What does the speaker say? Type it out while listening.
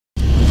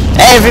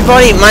Hey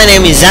everybody, my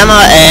name is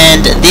Szamer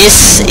and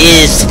this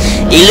is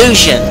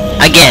Illusion.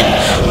 Again,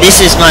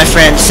 this is my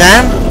friend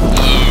Sam.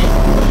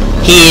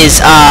 He is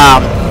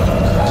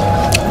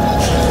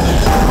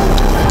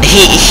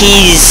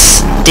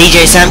he's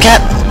DJ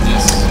Samcat,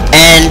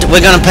 and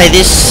we're gonna play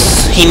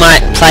this. He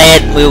might play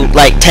it. We'll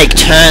like take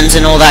turns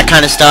and all that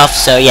kind of stuff.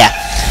 So yeah,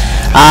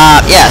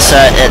 so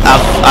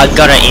I've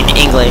got it in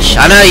English.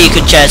 I know you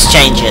could just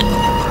change it,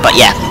 but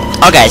yeah.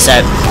 Okay,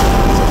 so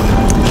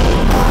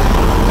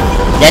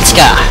let's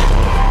go.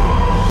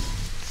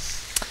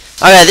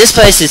 Okay, this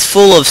place is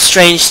full of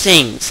strange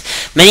things.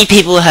 Many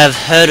people have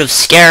heard of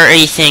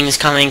scary things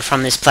coming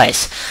from this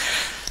place.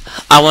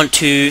 I want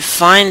to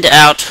find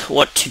out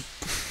what to...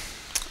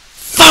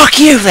 Fuck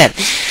you then!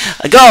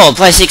 Go,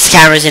 place 6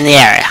 cameras in the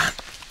area.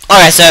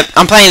 Okay, so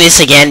I'm playing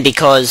this again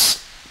because...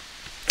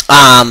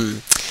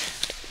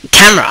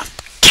 Camera.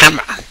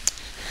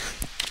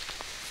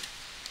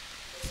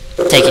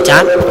 Take your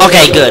time.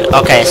 Okay, good.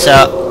 Okay,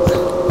 so...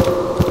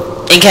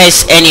 in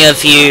case any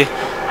of you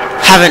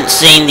haven't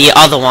seen the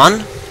other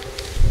one,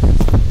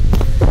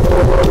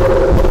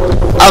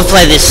 I've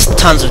played this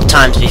tons of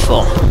times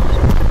before.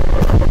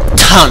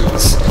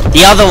 Tons.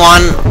 The other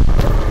one,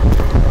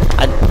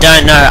 I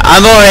don't know.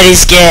 I'm already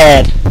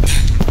scared.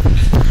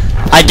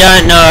 I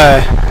don't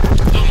know.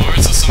 Don't worry,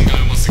 it's some guy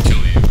who wants to kill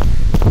you.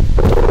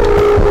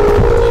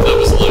 Oh, that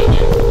was lightning.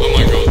 Oh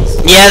my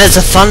god. Yeah, there's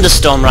a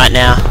thunderstorm right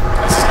now.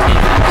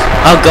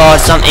 Oh god,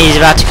 he's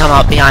about to come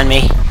up behind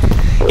me.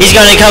 He's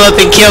gonna come up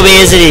and kill me,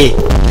 isn't he?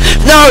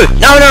 No!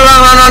 No,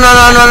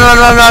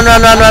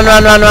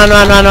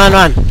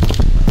 run!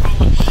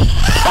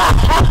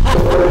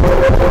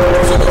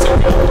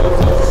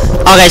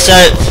 Okay, so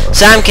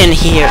Sam can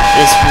hear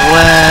as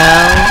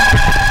well.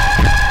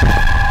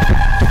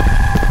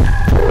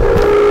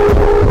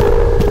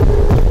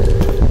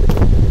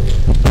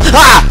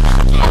 Ah!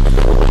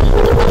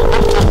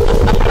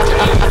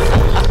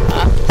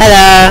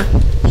 Hello.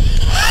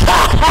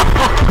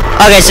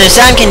 Okay, so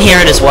Sam can hear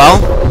it as well.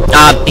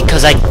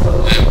 Because I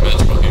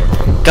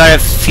got a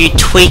few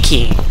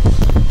tweaking.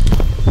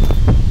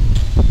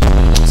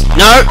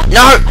 No!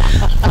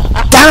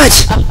 Damn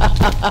it!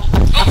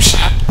 Oh shit!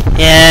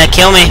 Yeah,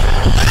 kill me.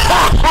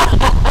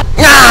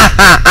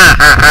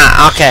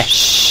 Okay.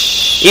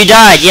 You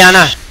died, yeah, I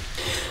know.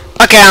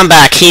 Okay, I'm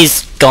back.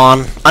 He's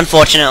gone,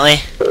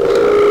 unfortunately.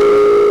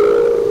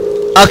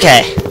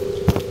 Okay.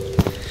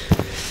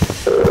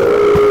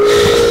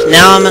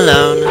 Now I'm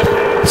alone.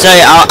 So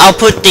I'll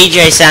put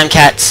DJ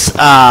Samcat's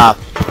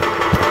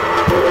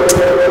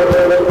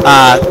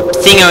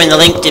thinger in the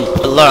link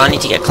below. I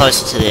need to get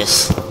closer to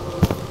this.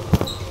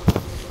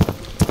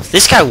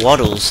 This guy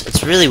waddles.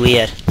 It's really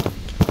weird.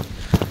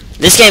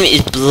 This game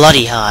is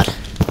bloody hard.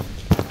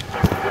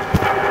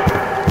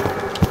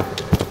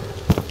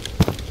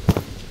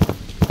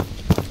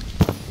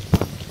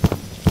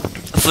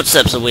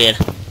 Footsteps are weird.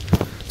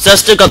 So I've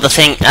still got the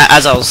thing,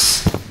 as I was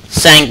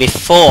saying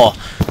before.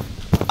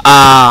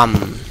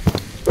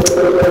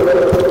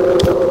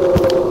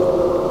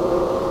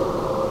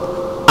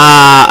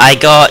 I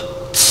got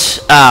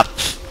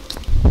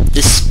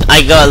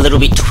I got a little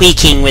bit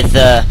tweaking with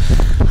the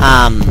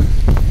oh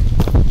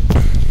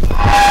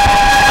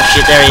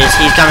shit, there he is.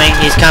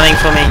 He's coming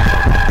for me.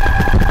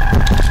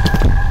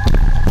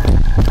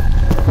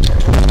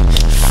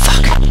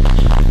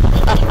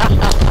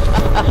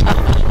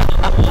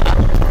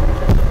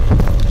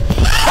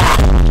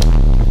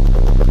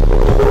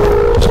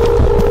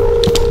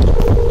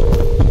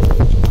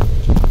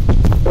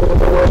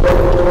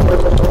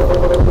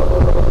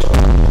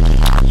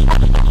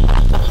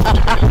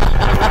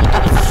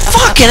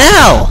 Fucking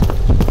hell!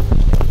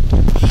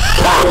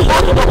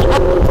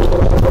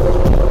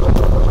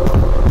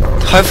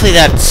 Hopefully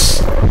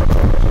that's...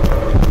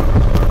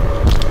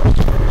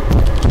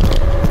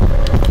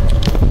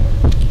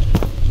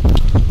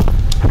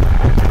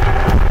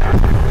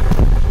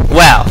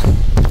 Wow.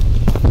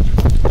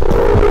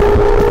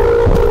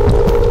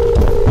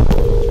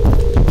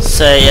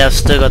 So yeah, I've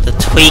still got the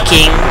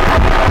tweaking.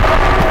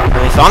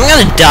 If I'm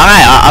gonna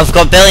die, I've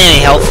got barely any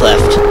health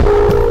left.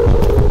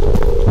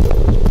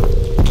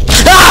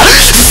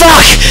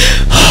 Fuck!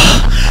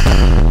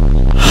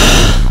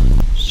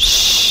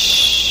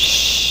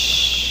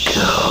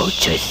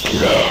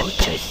 Go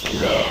to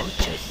sleep.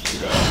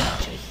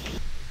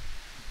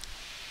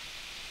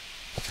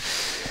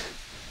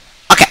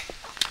 Okay.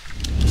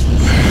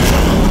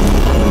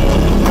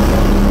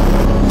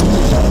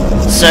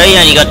 So he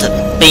only got to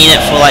be in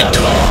it for like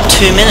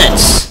 2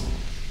 minutes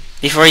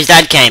before his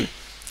dad came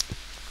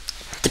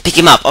to pick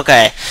him up.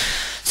 Okay.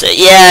 So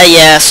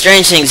yeah,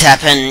 strange things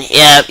happen.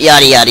 Yeah,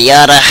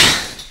 yada.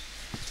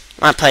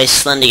 Might play a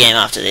Slender game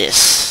after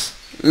this.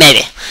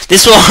 Maybe.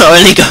 This will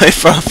only go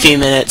for a few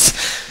minutes,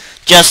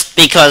 just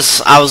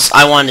because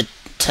I wanted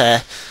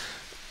to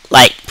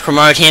like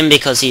promote him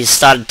because he's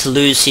started to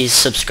lose his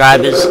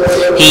subscribers.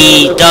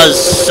 He does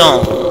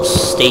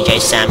songs, DJ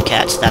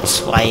Samcat.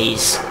 That's why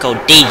he's called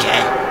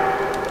DJ.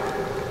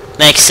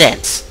 Makes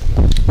sense.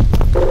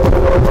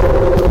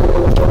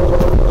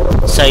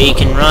 So you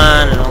can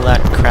run and all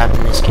that crap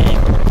in this game.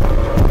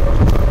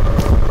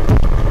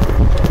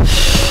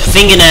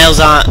 fingernails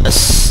aren't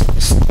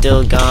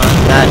still gone.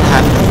 That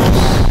happens.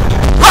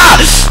 Ah!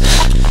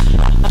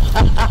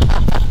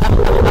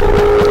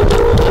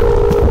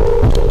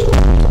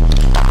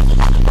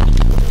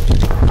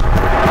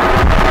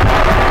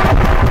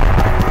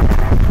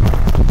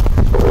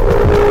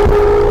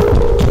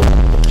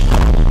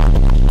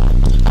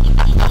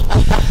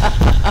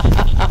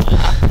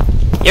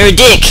 You're a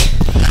dick.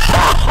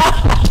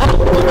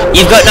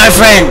 You've got no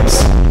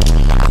friends.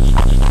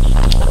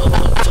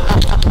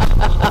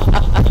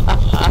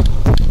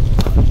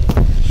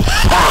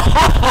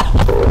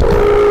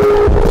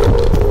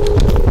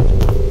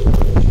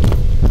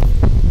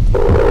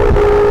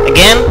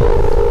 Again?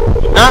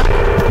 No?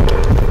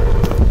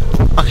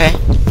 Okay.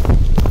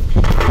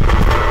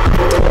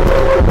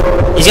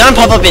 He's gonna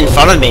pop up in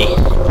front of me.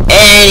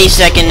 Any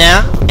second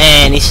now.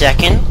 Any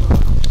second.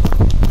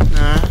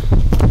 No.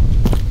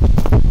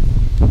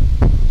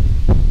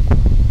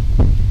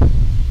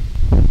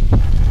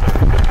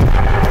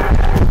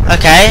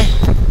 Okay.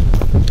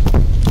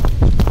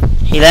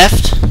 He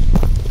left.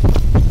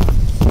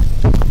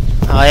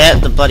 Oh yeah,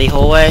 the bloody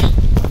hallway.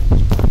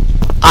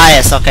 Ah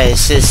yes, okay,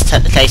 this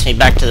takes me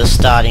back to the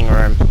starting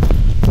room.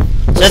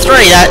 So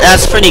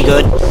that's pretty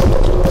good.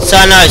 So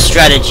I know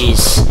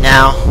strategies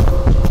now.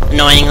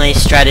 Annoyingly,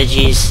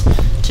 strategies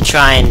to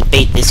try and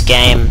beat this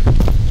game.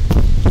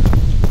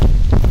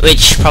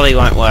 Which probably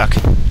won't work.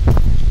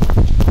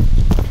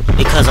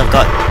 Because I've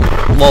got...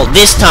 Well,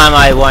 this time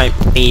I won't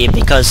beat it,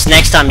 because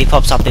next time he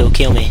pops up, he'll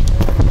kill me.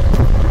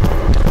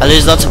 I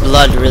lose lots of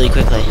blood really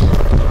quickly.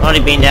 I've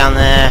already been down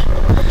there.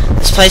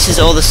 This place is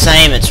all the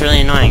same, it's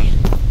really annoying.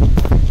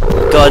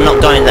 God,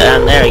 not going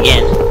down there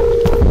again.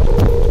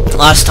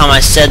 Last time I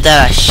said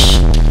that,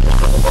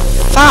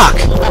 fuck!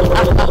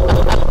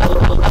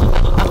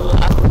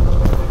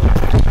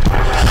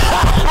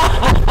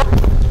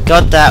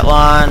 Got that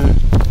one.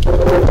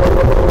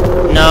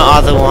 No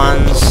other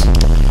ones.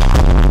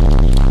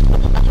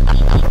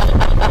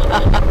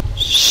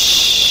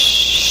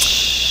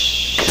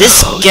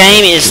 This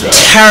game is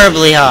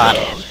terribly hard.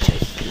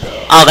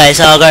 Okay,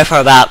 so I'll go for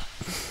about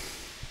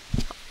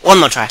one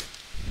more try.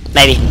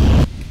 Maybe.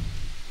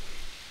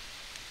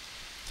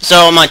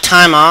 So on my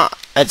timer,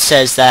 it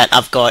says that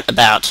I've got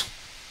about...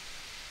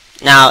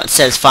 Now it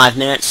says 5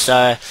 minutes,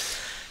 so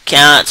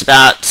count, it's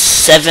about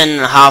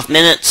 7.5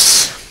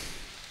 minutes.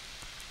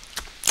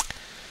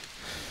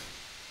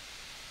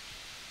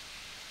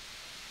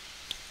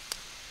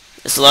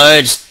 This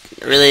loads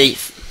really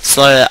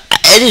slow.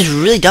 It is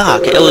really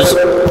dark. It was...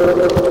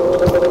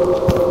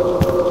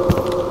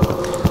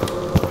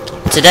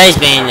 Today's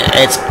been...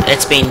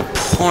 It's been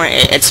pouring...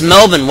 It's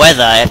Melbourne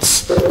weather.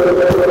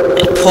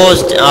 It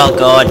pours... Oh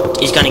god.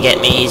 He's gonna get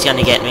me. He's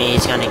gonna get me.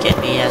 He's gonna get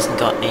me. He hasn't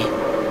got me.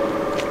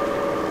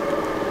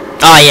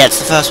 Oh yeah, it's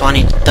the first one.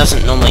 He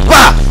doesn't normally...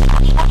 Ah!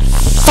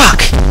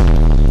 Fuck!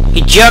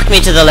 He jerked me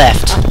to the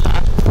left.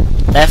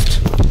 Left?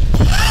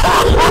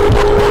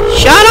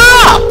 Shut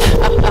up!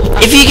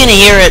 If you can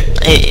hear it,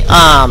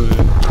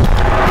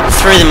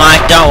 through the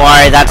mic, don't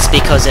worry, that's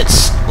because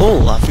it's...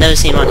 Oh, I've never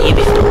seen one here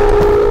before.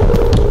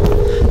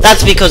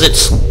 That's because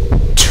it's...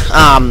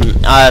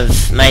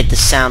 I've made the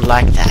sound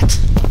like that.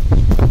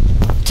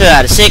 2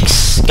 out of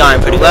 6,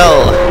 going pretty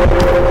well.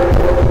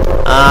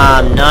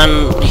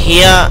 None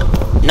here.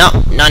 No,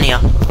 none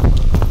here.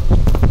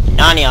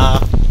 None here.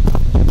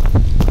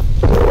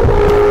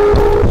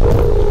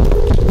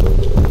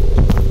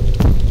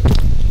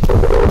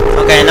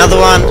 Okay, another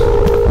one.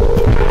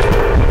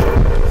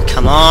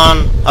 Come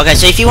on. Okay,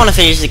 so if you want to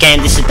finish the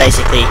game, this is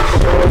basically,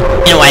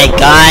 in a way, a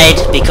guide,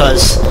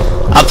 because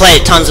I've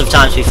played it tons of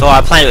times before.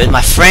 I played it with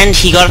my friend.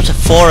 He got up to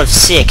 4 of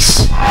 6.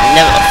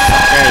 Never... Oh,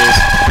 fuck, there it is.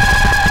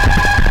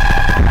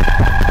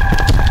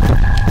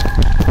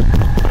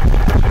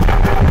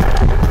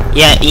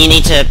 Yeah, you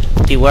need to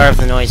beware of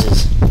the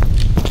noises.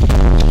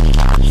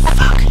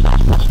 Fuck.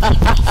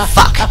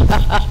 Fuck.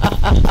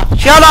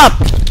 Shut up!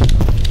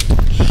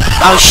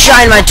 I'll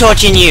shine my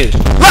torch in you.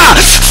 Ah!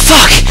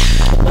 Fuck!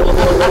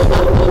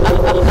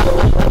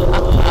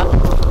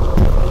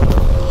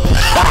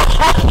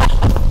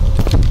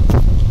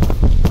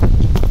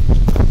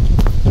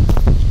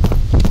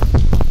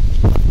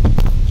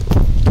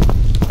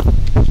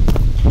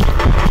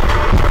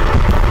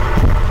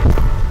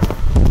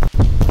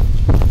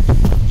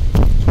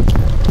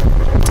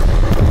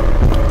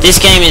 This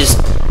game is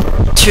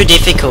too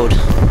difficult.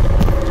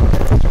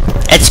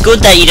 It's good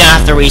that you don't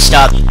have to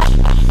restart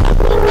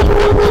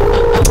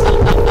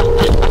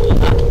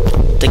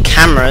the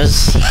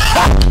cameras.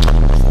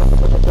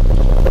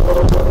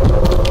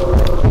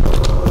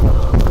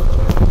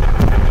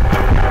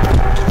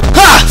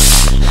 Ha!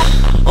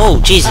 Oh,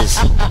 Jesus.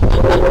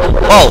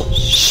 Oh.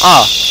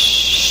 Oh.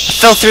 I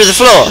fell through the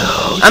floor.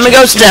 I'm a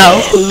ghost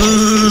now.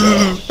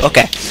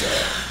 Okay.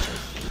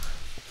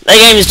 The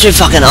game is too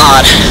fucking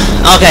hard.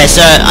 Okay,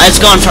 so it's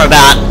gone for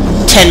about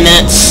 10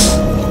 minutes,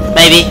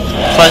 maybe,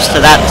 close to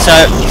that.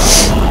 So,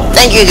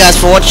 thank you guys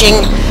for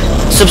watching.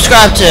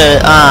 Subscribe to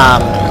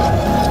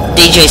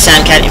DJ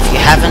Samcat if you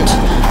haven't.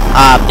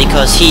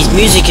 because his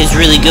music is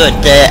really good.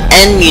 The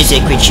end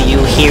music, which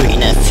you'll hear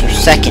in a few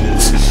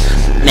seconds,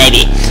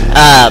 maybe,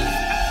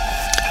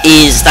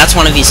 that's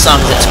one of his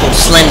songs. That's called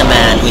Slender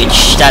Man,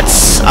 which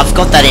I've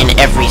got that in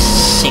every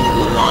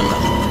single one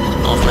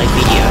of my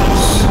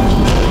videos.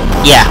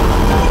 Yeah.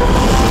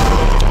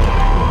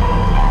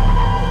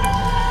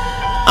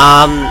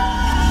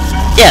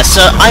 Yeah,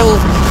 so I'll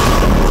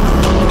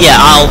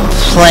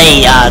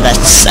play,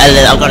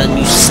 I've got a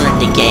new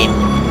Slender game.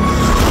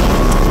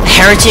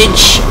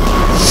 Heritage,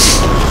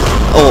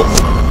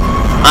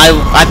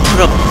 I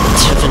put up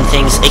different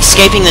things.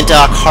 Escaping the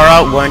Dark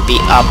Horror won't be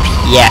up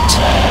yet.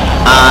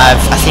 I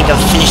think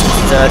I've finished the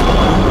third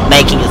one,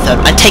 making the third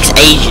one. It takes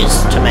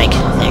ages to make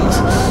things.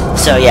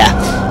 So yeah,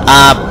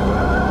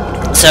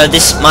 so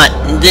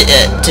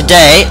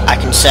today, I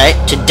can say,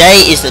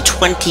 today is the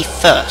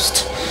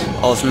 21st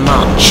of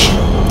March.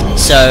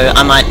 So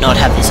I might not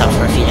have this up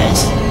for a few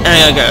days.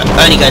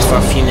 Only goes for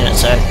a few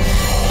minutes, so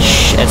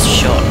it's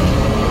short.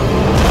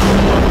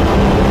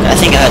 I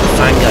think I heard the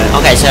phone go.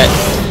 Okay, so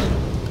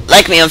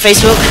like me on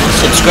Facebook,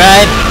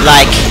 subscribe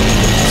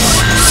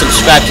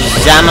to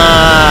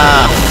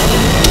Szamer,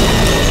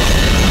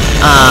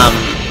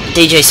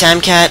 DJ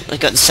Samcat. We've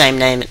got the same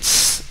name.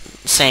 It's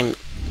the same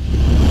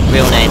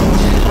real name.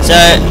 So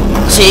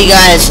see you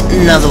guys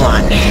in another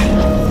one.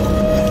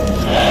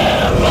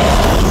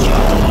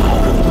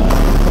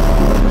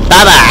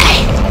 Bye bye.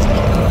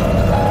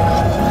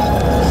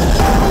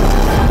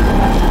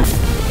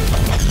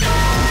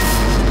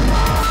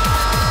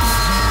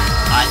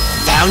 I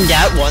found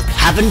out what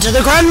happened to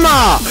the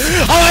grandma.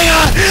 Oh my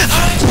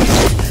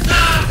god.